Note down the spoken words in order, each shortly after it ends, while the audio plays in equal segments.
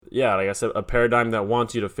yeah, like I said, a paradigm that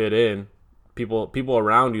wants you to fit in. People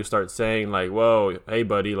around you start saying like, "Whoa, hey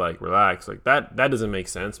buddy, like relax." Like that doesn't make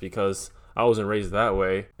sense because I wasn't raised that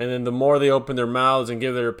way. And then the more they open their mouths and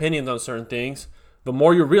give their opinions on certain things, the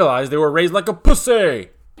more you realize they were raised like a pussy.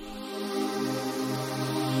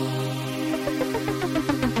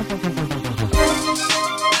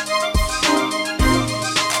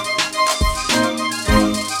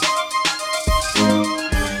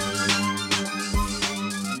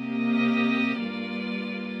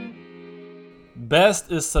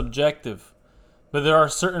 Best is subjective, but there are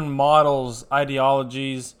certain models,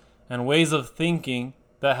 ideologies, and ways of thinking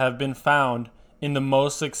that have been found in the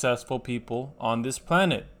most successful people on this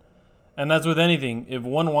planet. And as with anything, if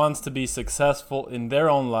one wants to be successful in their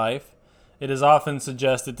own life, it is often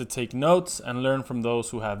suggested to take notes and learn from those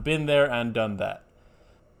who have been there and done that.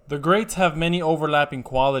 The greats have many overlapping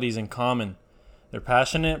qualities in common. They're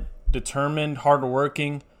passionate, determined,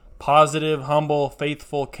 hardworking, positive, humble,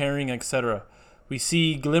 faithful, caring, etc. We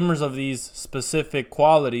see glimmers of these specific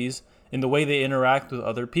qualities in the way they interact with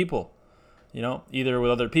other people. Either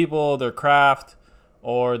with other people, their craft,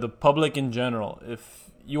 or the public in general.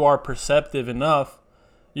 If you are perceptive enough,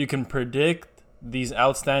 you can predict these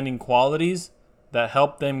outstanding qualities that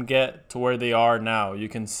help them get to where they are now. You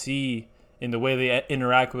can see in the way they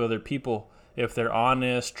interact with other people if they're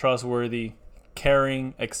honest, trustworthy,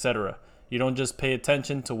 caring, etc. You don't just pay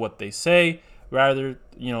attention to what they say, rather,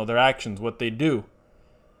 their actions, what they do.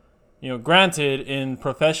 Granted, in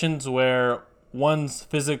professions where one's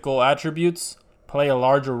physical attributes play a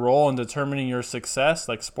larger role in determining your success,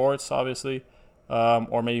 like sports, obviously,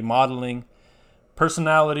 or maybe modeling,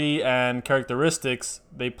 personality and characteristics,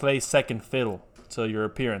 they play second fiddle to your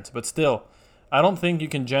appearance. But still, I don't think you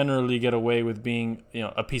can generally get away with being,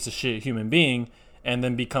 a piece of shit human being and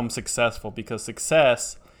then become successful, because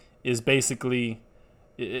success is basically,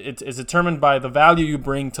 it's determined by the value you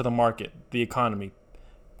bring to the market, the economy.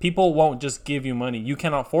 People won't just give you money. You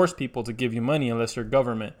cannot force people to give you money unless you're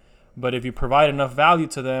government. But if you provide enough value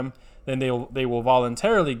to them, then they will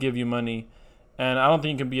voluntarily give you money. And I don't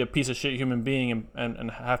think you can be a piece of shit human being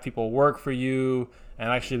and have people work for you and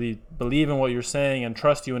actually believe in what you're saying and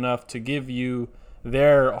trust you enough to give you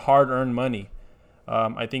their hard-earned money.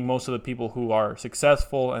 I think most of the people who are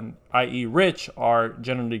successful and i.e. rich are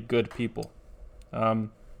generally good people.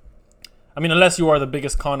 Unless you are the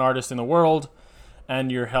biggest con artist in the world and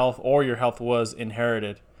your health was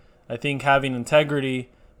inherited. I think having integrity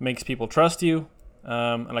makes people trust you.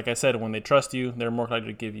 And like I said, when they trust you, they're more likely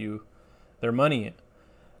to give you their money.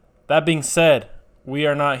 That being said, we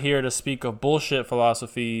are not here to speak of bullshit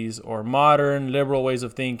philosophies or modern liberal ways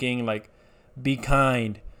of thinking like be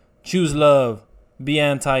kind, choose love, be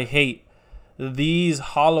anti-hate. These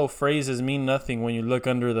hollow phrases mean nothing when you look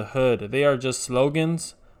under the hood. They are just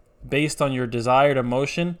slogans based on your desired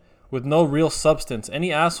emotion with no real substance.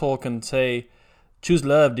 Any asshole can say, choose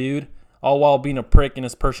love, dude, all while being a prick in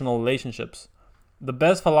his personal relationships. The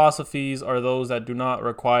best philosophies are those that do not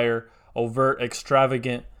require overt,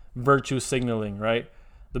 extravagant virtue signaling, right?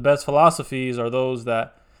 The best philosophies are those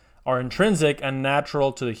that are intrinsic and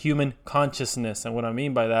natural to the human consciousness. And what I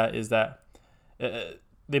mean by that is that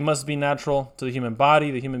they must be natural to the human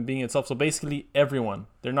body, the human being itself. So basically everyone.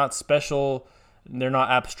 They're not special. They're not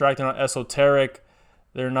abstract. They're not esoteric.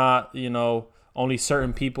 They're not, only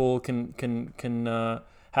certain people can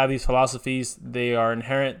have these philosophies. They are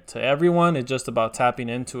inherent to everyone. It's just about tapping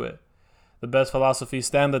into it. The best philosophies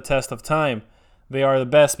stand the test of time. They are the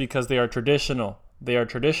best because they are traditional. They are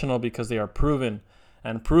traditional because they are proven.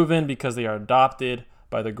 And proven because they are adopted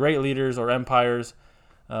by the great leaders or empires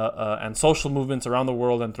and social movements around the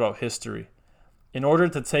world and throughout history. In order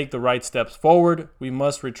to take the right steps forward, we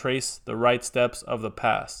must retrace the right steps of the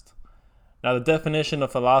past. Now, the definition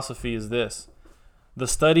of philosophy is this: the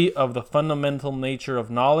study of the fundamental nature of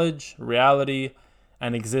knowledge, reality,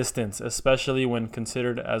 and existence, especially when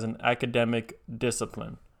considered as an academic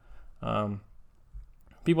discipline.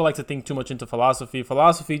 People like to think too much into philosophy.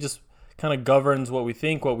 Philosophy just kind of governs what we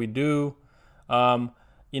think, what we do.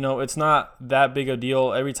 It's not that big a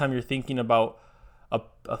deal every time you're thinking about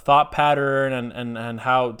a thought pattern and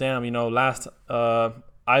how, last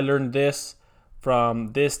I learned this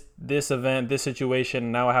from this event, this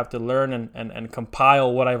situation. Now I have to learn and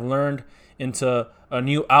compile what I've learned into a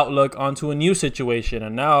new outlook onto a new situation.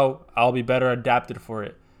 And now I'll be better adapted for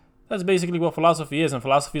it. That's basically what philosophy is. And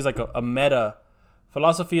philosophy is like a meta.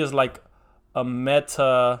 Philosophy is like a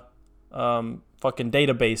meta fucking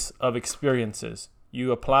database of experiences.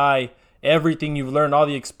 You apply everything you've learned, all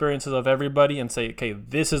the experiences of everybody, and say, okay,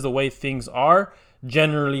 this is the way things are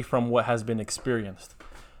generally from what has been experienced.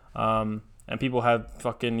 And and people have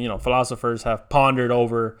philosophers have pondered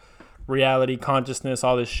over reality, consciousness,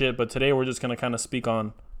 all this shit. But today we're just gonna kind of speak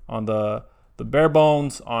on the bare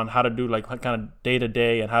bones, on how to do like kind of day to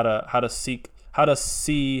day, and how to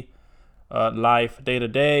see life day to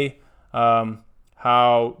day,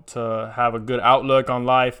 how to have a good outlook on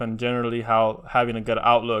life, and generally how having a good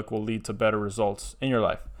outlook will lead to better results in your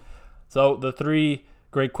life. So the three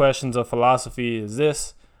great questions of philosophy is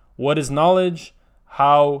this: what is knowledge?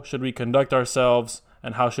 How should we conduct ourselves?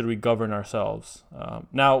 And how should we govern ourselves?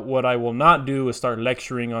 Now, what I will not do is start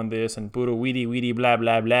lecturing on this and puro weedy, blah,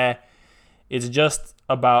 blah, blah. It's just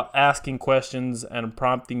about asking questions and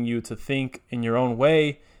prompting you to think in your own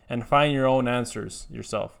way and find your own answers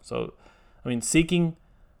yourself. So, when you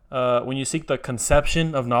seek the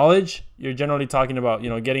conception of knowledge, you're generally talking about,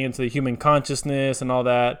 getting into the human consciousness and all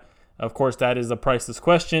that. Of course, that is a priceless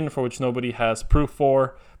question for which nobody has proof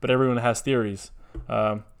for, but everyone has theories.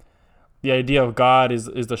 The idea of God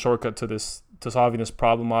is the shortcut to solving this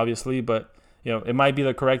problem, obviously, but it might be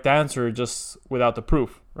the correct answer just without the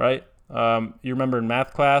proof, right? You remember in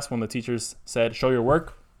math class when the teachers said, "Show your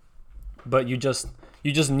work," but you just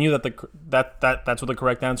knew that's what the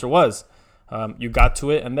correct answer was. You got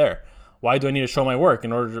to it and there. Why do I need to show my work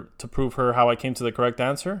in order to prove her how I came to the correct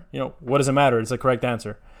answer? What does it matter? It's the correct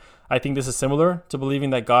answer. I think this is similar to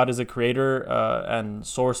believing that God is a creator and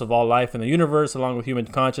source of all life in the universe, along with human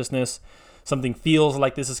consciousness. Something feels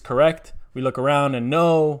like this is correct. We look around and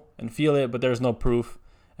know and feel it, but there's no proof.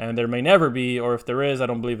 And there may never be, or if there is, I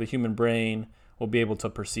don't believe the human brain will be able to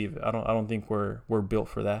perceive it. I don't think we're built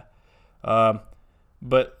for that.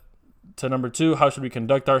 But to number two, how should we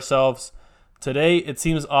conduct ourselves? Today, it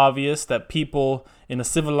seems obvious that people in a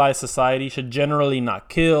civilized society should generally not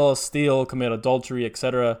kill, steal, commit adultery,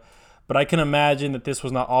 etc. But I can imagine that this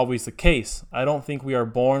was not always the case. I don't think we are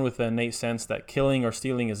born with the innate sense that killing or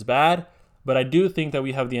stealing is bad, but I do think that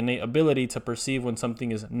we have the innate ability to perceive when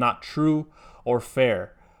something is not true or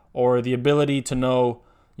fair, or the ability to know,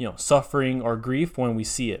 suffering or grief when we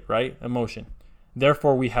see it, right? Emotion.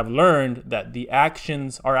 Therefore, we have learned that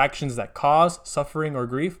our actions that cause suffering or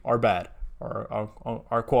grief are bad, or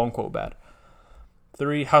are quote unquote bad.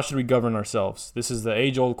 3, how should we govern ourselves? This is the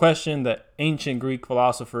age-old question that ancient Greek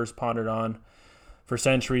philosophers pondered on for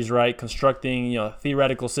centuries, right? Constructing,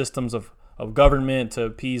 theoretical systems of government to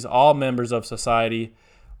appease all members of society,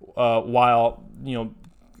 while,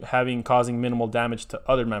 causing minimal damage to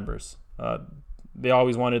other members. They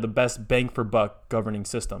always wanted the best bang for buck governing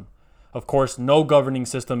system. Of course, no governing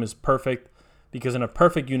system is perfect, because in a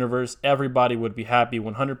perfect universe, everybody would be happy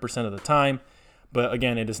 100% of the time. But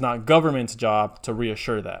again, it is not government's job to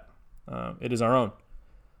reassure that. It is our own.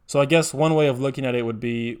 So I guess one way of looking at it would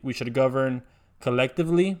be we should govern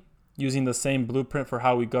collectively using the same blueprint for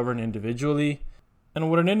how we govern individually. And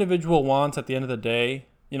what an individual wants at the end of the day,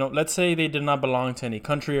 let's say they did not belong to any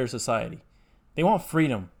country or society. They want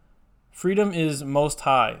freedom. Freedom is most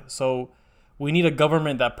high. So we need a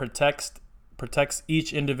government that protects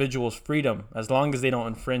each individual's freedom as long as they don't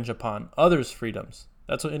infringe upon others' freedoms.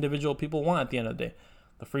 That's what individual people want at the end of the day.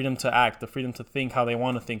 The freedom to act, the freedom to think how they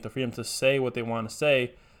want to think, the freedom to say what they want to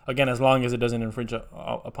say. Again, as long as it doesn't infringe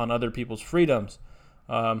upon other people's freedoms.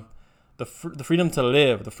 The freedom to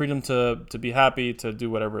live, the freedom to be happy, to do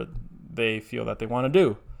whatever they feel that they want to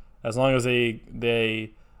do. As long as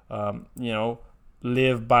they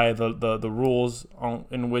live by the rules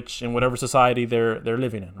in whatever society they're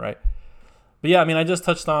living in, right? But yeah, I just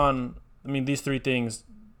touched on, these 3 things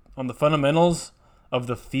on the fundamentals of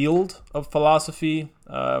the field of philosophy.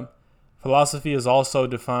 Philosophy is also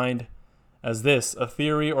defined as this: a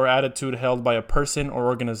theory or attitude held by a person or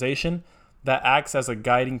organization that acts as a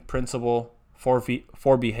guiding principle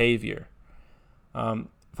for behavior.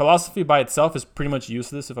 Philosophy by itself is pretty much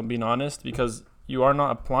useless, if I'm being honest, because you are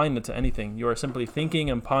not applying it to anything. You are simply thinking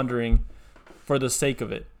and pondering for the sake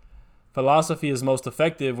of it. Philosophy is most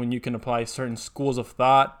effective when you can apply certain schools of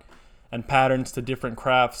thought and patterns to different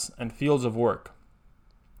crafts and fields of work.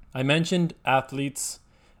 I mentioned athletes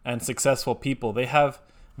and successful people. They have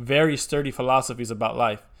very sturdy philosophies about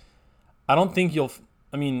life. I don't think you'll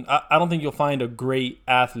find a great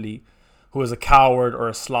athlete who is a coward or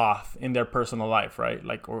a sloth in their personal life, right?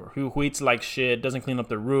 Or who eats like shit, doesn't clean up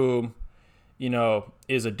their room,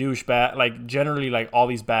 is a douchebag. Generally, all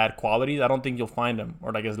these bad qualities, I don't think you'll find them.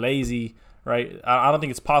 Or is lazy, right? I don't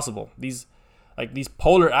think it's possible. These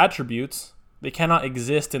polar attributes, they cannot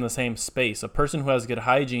exist in the same space. A person who has good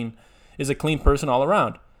hygiene is a clean person all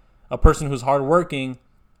around. A person who's hardworking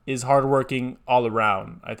is hardworking all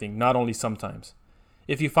around, I think, not only sometimes.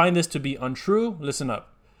 If you find this to be untrue, listen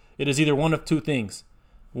up. It is either one of 2 things.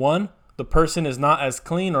 1, the person is not as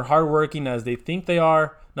clean or hardworking as they think they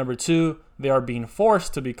are. Number two, they are being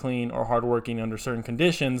forced to be clean or hardworking under certain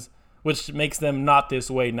conditions, which makes them not this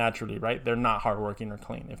way naturally, right? They're not hardworking or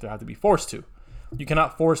clean if they have to be forced to. You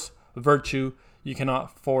cannot force virtue. You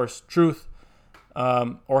cannot force truth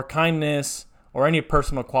or kindness or any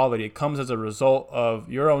personal quality. It comes as a result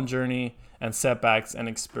of your own journey and setbacks and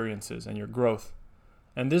experiences and your growth.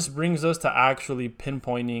 And this brings us to actually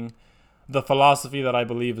pinpointing the philosophy that I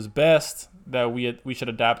believe is best that we should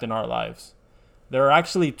adapt in our lives. There are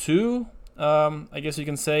actually two, I guess you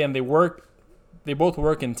can say, and they both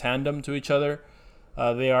work in tandem to each other.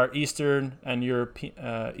 They are Eastern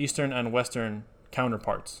and Western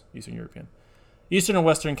counterparts. Eastern and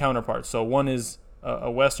Western counterparts. So one is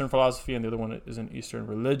a Western philosophy and the other one is an Eastern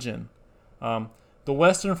religion. The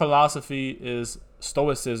Western philosophy is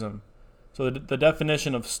Stoicism. So the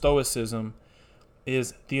definition of Stoicism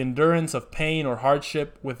is the endurance of pain or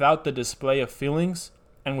hardship without the display of feelings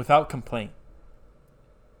and without complaint.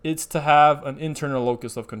 It's to have an internal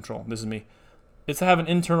locus of control. This is me. It's to have an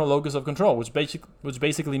internal locus of control, which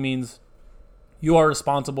basically means you are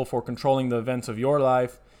responsible for controlling the events of your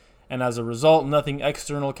life, and as a result, nothing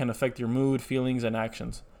external can affect your mood, feelings, and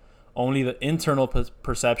actions. Only the internal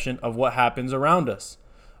perception of what happens around us.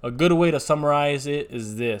 A good way to summarize it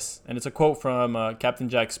is this, and it's a quote from Captain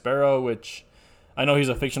Jack Sparrow, which I know he's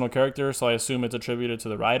a fictional character, so I assume it's attributed to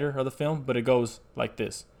the writer of the film, but it goes like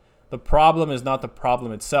this. The problem is not the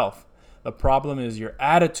problem itself. The problem is your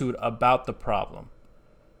attitude about the problem.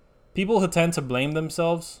 People who tend to blame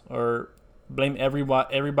themselves or blame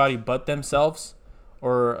everybody but themselves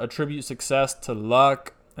or attribute success to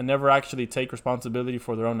luck and never actually take responsibility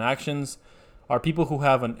for their own actions are people who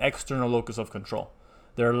have an external locus of control.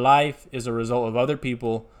 Their life is a result of other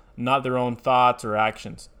people, not their own thoughts or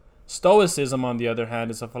actions. Stoicism, on the other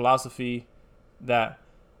hand, is a philosophy that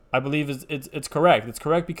I believe it's correct. It's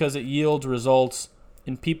correct because it yields results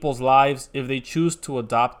in people's lives if they choose to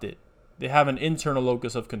adopt it. They have an internal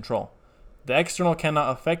locus of control. The external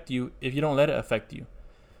cannot affect you if you don't let it affect you.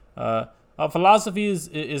 A philosophy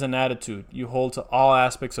is an attitude you hold to all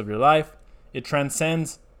aspects of your life. It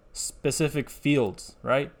transcends specific fields,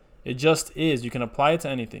 right? It just is. You can apply it to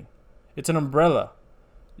anything. It's an umbrella.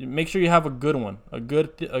 Make sure you have a good one, a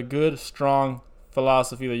good strong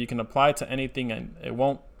philosophy that you can apply to anything, and it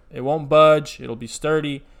won't budge. It'll be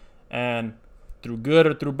sturdy, and through good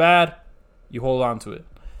or through bad, you hold on to it.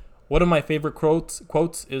 One of my favorite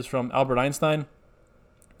quotes is from Albert Einstein.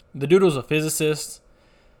 The dude was a physicist,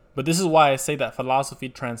 but this is why I say that philosophy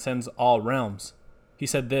transcends all realms. He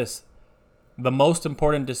said this: the most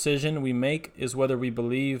important decision we make is whether we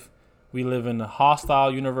believe we live in a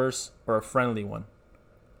hostile universe or a friendly one.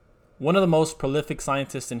 One of the most prolific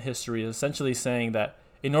scientists in history is essentially saying that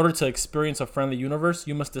in order to experience a friendly universe,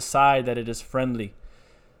 you must decide that it is friendly.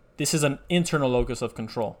 This is an internal locus of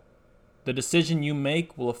control. The decision you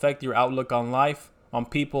make will affect your outlook on life, on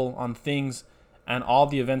people, on things, and all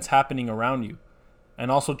the events happening around you, and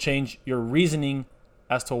also change your reasoning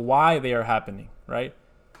as to why they are happening, right?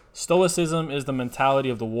 Stoicism is the mentality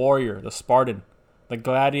of the warrior, the Spartan, the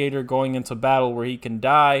gladiator going into battle where he can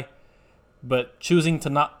die, but choosing to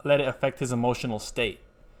not let it affect his emotional state.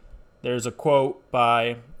 There's a quote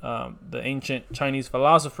by the ancient Chinese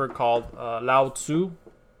philosopher called Lao Tzu.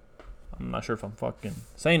 I'm not sure if I'm fucking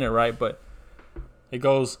saying it right, but it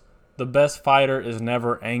goes, the best fighter is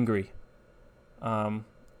never angry. I'm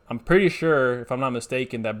pretty sure, if I'm not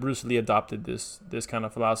mistaken, that Bruce Lee adopted this kind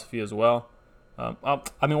of philosophy as well.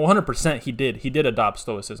 100% he did. He did adopt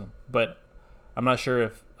Stoicism, but I'm not sure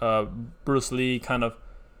if Bruce Lee kind of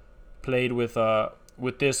played with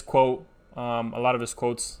this quote. A lot of his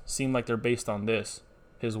quotes seem like they're based on this.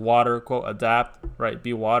 His water quote, adapt, right?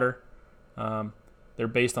 Be water. They're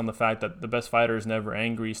based on the fact that the best fighter is never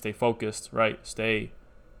angry. Stay focused, right? Stay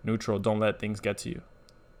neutral. Don't let things get to you.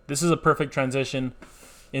 This is a perfect transition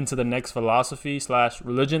into the next philosophy /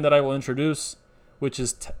 religion that I will introduce, which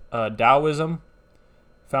is Taoism,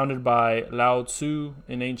 founded by Lao Tzu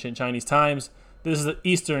in ancient Chinese times. This is the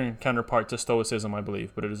Eastern counterpart to Stoicism, I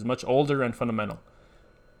believe, but it is much older and fundamental.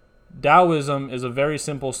 Taoism is a very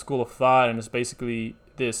simple school of thought, and it's basically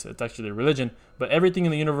this. It's actually a religion, but everything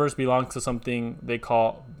in the universe belongs to something they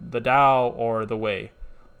call the Tao or the Way.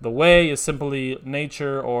 The Way is simply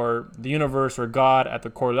nature or the universe or God at the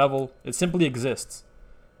core level. It simply exists.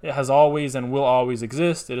 It has always and will always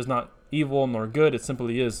exist. It is not evil nor good. It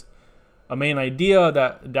simply is. A main idea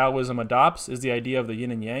that Taoism adopts is the idea of the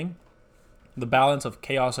yin and yang, the balance of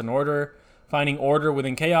chaos and order, finding order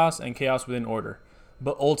within chaos and chaos within order.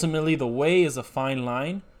 But ultimately, the way is a fine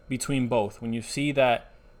line between both. When you see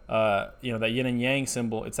that that yin and yang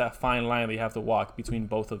symbol. It's that fine line that you have to walk between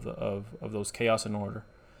both of those chaos and order.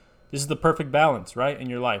 This is the perfect balance, right, in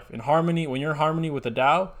your life. In harmony, when you're in harmony with the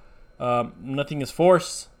Tao, nothing is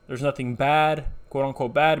forced. There's nothing bad, quote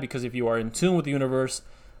unquote bad, because if you are in tune with the universe,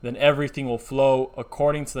 then everything will flow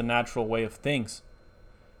according to the natural way of things.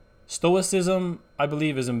 Stoicism, I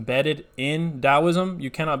believe, is embedded in Taoism. You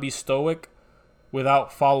cannot be stoic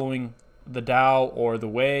without following the Tao or the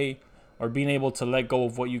way, or being able to let go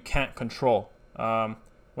of what you can't control.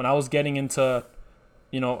 When I was getting into,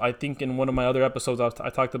 I think in one of my other episodes, I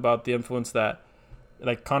talked about the influence that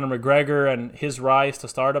like Conor McGregor and his rise to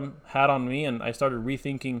stardom had on me, and I started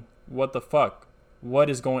rethinking, what the fuck? What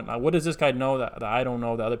does this guy know that I don't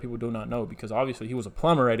know, that other people do not know? Because obviously he was a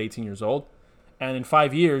plumber at 18 years old, and in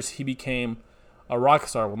 5 years he became a rock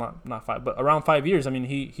star. Well, not 5, but around 5 years. I mean,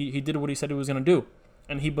 he did what he said he was gonna do,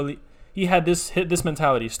 and he had this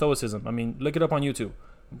mentality, stoicism. I mean, look it up on YouTube.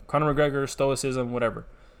 Conor McGregor, stoicism, whatever.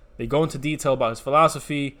 They go into detail about his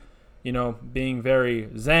philosophy, being very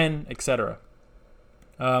zen, etc.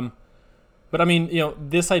 But I mean,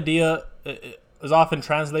 this idea is often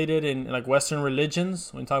translated in like Western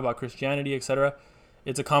religions. When you talk about Christianity, etc.,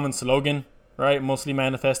 it's a common slogan, right? Mostly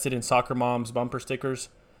manifested in soccer moms' bumper stickers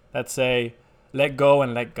that say, "Let go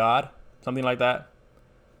and let God," something like that.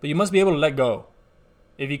 But you must be able to let go.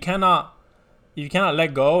 If you cannot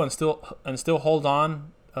let go and still hold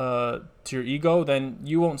on to your ego, then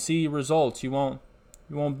you won't see results. You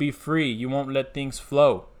won't be free. You won't let things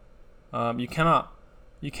flow. You cannot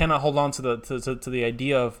hold on to the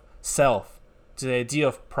idea of self, to the idea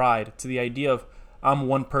of pride, to the idea of I'm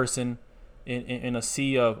one person in a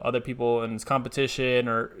sea of other people and it's competition,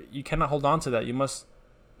 or you cannot hold on to that. You must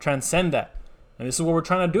transcend that. And this is what we're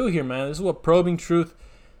trying to do here, man. This is what Probing Truth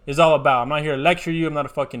is all about. I'm not here to lecture you. I'm not a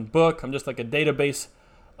fucking book. I'm just like a database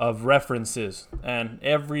of references. And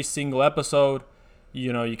every single episode,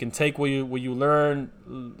 you can take what you learn,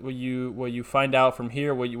 what you find out from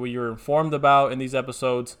here, what you're informed about in these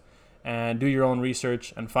episodes, and do your own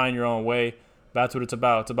research and find your own way. That's what it's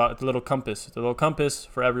about. It's a little compass. It's a little compass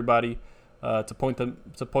for everybody to point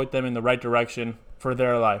them in the right direction for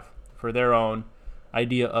their life, for their own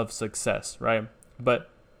idea of success, right? But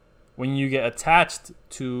when you get attached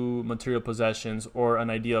to material possessions or an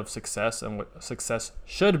idea of success and what success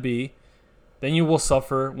should be, then you will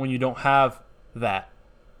suffer when you don't have that.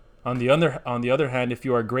 On the other hand, if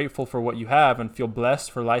you are grateful for what you have and feel blessed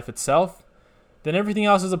for life itself, then everything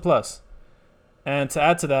else is a plus. And to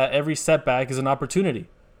add to that, every setback is an opportunity.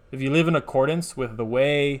 If you live in accordance with the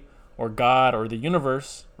way or God or the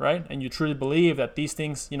universe, right? And you truly believe that these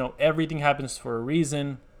things, everything happens for a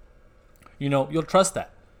reason, you'll trust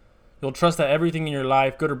that. You'll trust that everything in your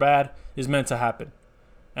life, good or bad, is meant to happen.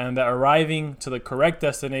 And that arriving to the correct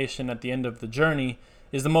destination at the end of the journey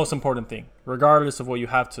is the most important thing, regardless of what you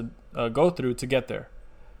have to go through to get there.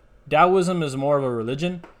 Taoism is more of a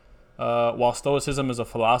religion, while Stoicism is a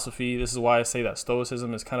philosophy. This is why I say that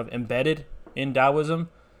Stoicism is kind of embedded in Taoism.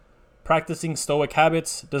 Practicing Stoic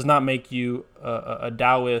habits does not make you a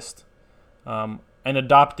Taoist, and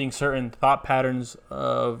adopting certain thought patterns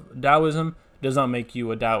of Taoism does not make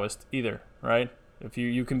you a Taoist either, right? If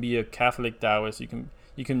you can be a Catholic Taoist, you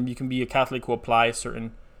can be a Catholic who applies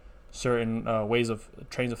certain ways of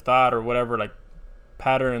trains of thought or whatever, like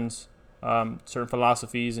patterns, certain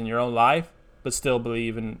philosophies in your own life, but still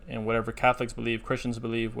believe in whatever Catholics believe, Christians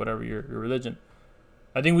believe, whatever your religion.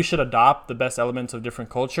 I think we should adopt the best elements of different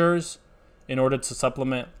cultures in order to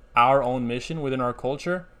supplement our own mission within our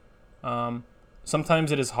culture.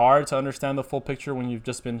 Sometimes it is hard to understand the full picture when you've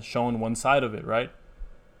just been shown one side of it, right?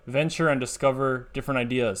 Venture and discover different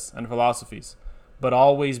ideas and philosophies, but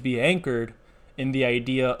always be anchored in the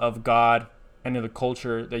idea of God and in the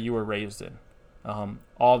culture that you were raised in.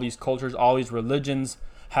 All these cultures, all these religions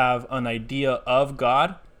have an idea of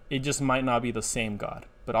God. It just might not be the same God,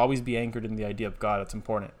 but always be anchored in the idea of God. It's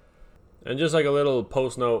important. And just like a little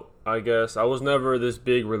post note, I guess, I was never this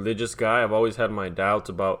big religious guy. I've always had my doubts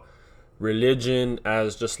about religion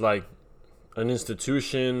as just like an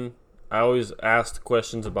institution. I always asked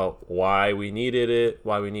questions about why we needed it,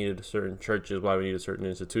 why we needed certain churches, why we needed certain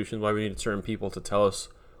institutions, why we needed certain people to tell us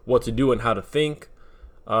what to do and how to think.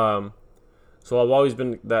 So I've always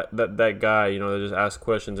been that guy, that just asked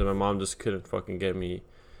questions, and my mom just couldn't fucking get me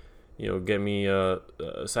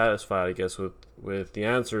satisfied, I guess, with the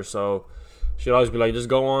answer. So she'd always be like, just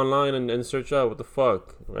go online and search out what the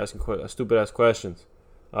fuck. We're asking stupid ass questions.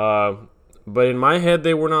 But in my head,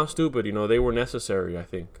 they were not stupid. They were necessary. I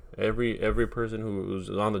think every person who's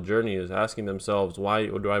on the journey is asking themselves, why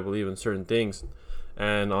do I believe in certain things?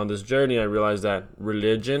 And on this journey, I realized that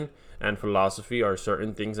religion and philosophy are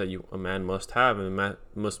certain things that a man must have, and a man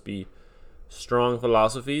must be strong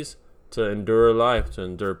philosophies to endure life, to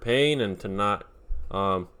endure pain, and to not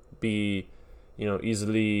be,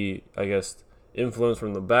 easily, I guess, influenced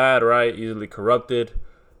from the bad, right? Easily corrupted.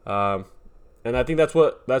 And I think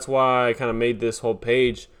that's why I kind of made this whole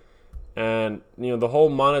page. And, the whole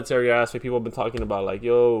monetary aspect, people have been talking about, like,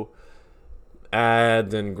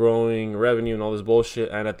 ads and growing revenue and all this bullshit.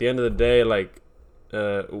 And at the end of the day, like,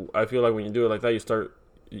 I feel like when you do it like that,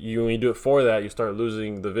 when you do it for that, you start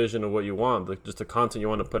losing the vision of what you want, like just the content you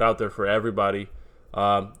want to put out there for everybody.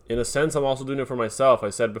 In a sense, I'm also doing it for myself. I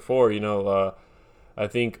said before, I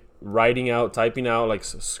think typing out like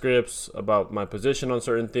scripts about my position on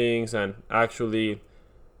certain things and actually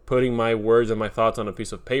putting my words and my thoughts on a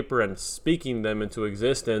piece of paper and speaking them into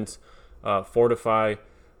existence fortify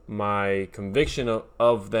my conviction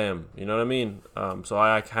of them. You know what I mean? So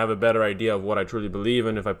I have a better idea of what I truly believe,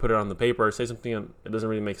 and if I put it on the paper or say something and it doesn't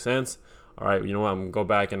really make sense, all right, you know what, I'm gonna go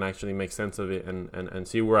back and actually make sense of it and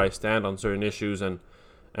see where I stand on certain issues and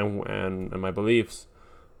my beliefs.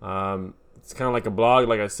 It's kind of like a blog,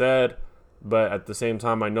 like I said, but at the same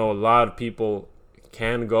time, I know a lot of people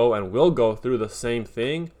can go and will go through the same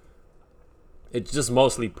thing. It's just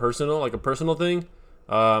mostly personal, like a personal thing. You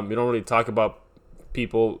don't really talk about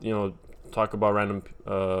people, talk about random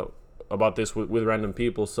about this with random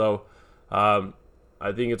people. So I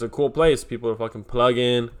think it's a cool place. People to fucking plug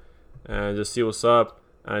in and just see what's up.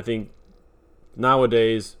 And I think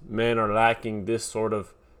nowadays men are lacking this sort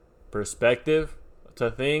of perspective to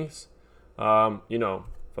things.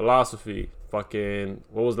 Philosophy, fucking,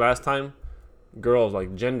 what was last time? Girls,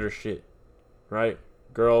 like gender shit, right?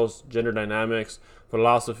 Girls, gender dynamics,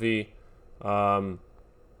 philosophy, certain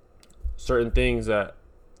things that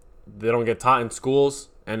they don't get taught in schools,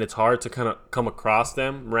 and it's hard to kind of come across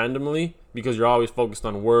them randomly because you're always focused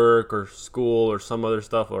on work or school or some other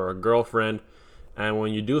stuff or a girlfriend. And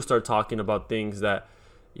when you do start talking about things that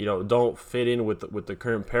don't fit in with the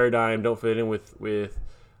current paradigm, don't fit in with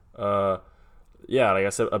like I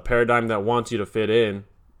said, a paradigm that wants you to fit in,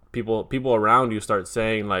 people around you start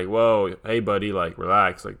saying like, whoa, hey buddy, like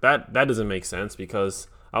relax, like that doesn't make sense because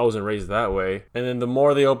I wasn't raised that way. And then the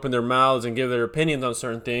more they open their mouths and give their opinions on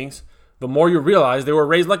certain things, the more you realize they were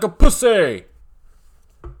raised like a pussy.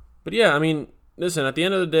 But yeah, I mean, listen, at the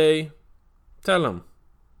end of the day, tell them,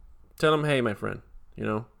 hey, my friend,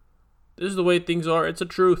 this is the way things are. It's a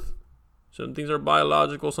truth. Some things are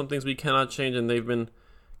biological, some things we cannot change, and they've been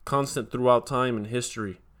constant throughout time and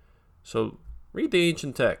history. So read the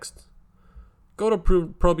ancient text. Go to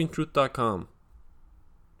probingtruth.com.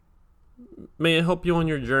 May it help you on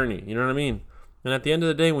your journey. You know what I mean? And at the end of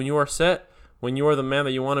the day, when you are set, when you are the man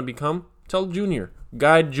that you want to become, tell Junior.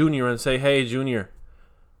 Guide Junior and say, hey, Junior,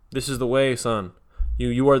 this is the way, son.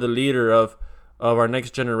 You are the leader of our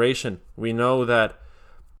next generation. We know that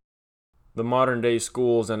the modern day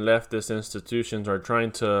schools and leftist institutions are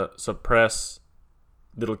trying to suppress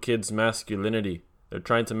little kids' masculinity. They're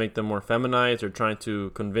trying to make them more feminized. They're trying to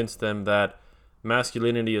convince them that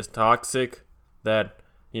masculinity is toxic, that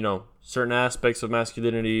certain aspects of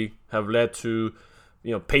masculinity have led to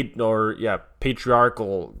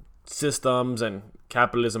patriarchal systems, and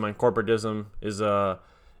capitalism and corporatism is a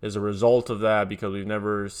result of that, because we've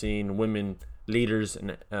never seen women leaders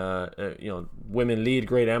and women lead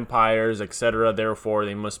great empires, etc. Therefore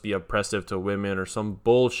they must be oppressive to women or some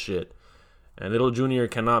bullshit. And little Junior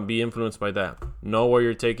cannot be influenced by that. Know where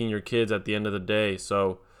you're taking your kids at the end of the day.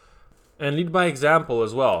 So, and lead by example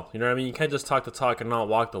as well. You know what I mean? You can't just talk the talk and not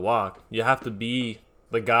walk the walk. You have to be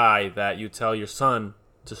the guy that you tell your son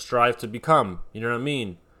to strive to become. You know what I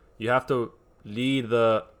mean? You have to lead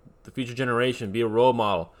the future generation, be a role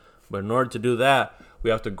model. But in order to do that,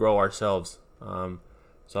 we have to grow ourselves.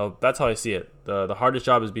 So that's how I see it. The hardest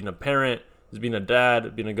job is being a parent, is being a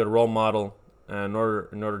dad, being a good role model. And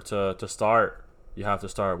in order to start, you have to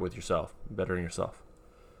start with yourself, bettering yourself.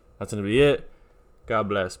 That's going to be it. God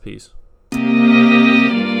bless. Peace.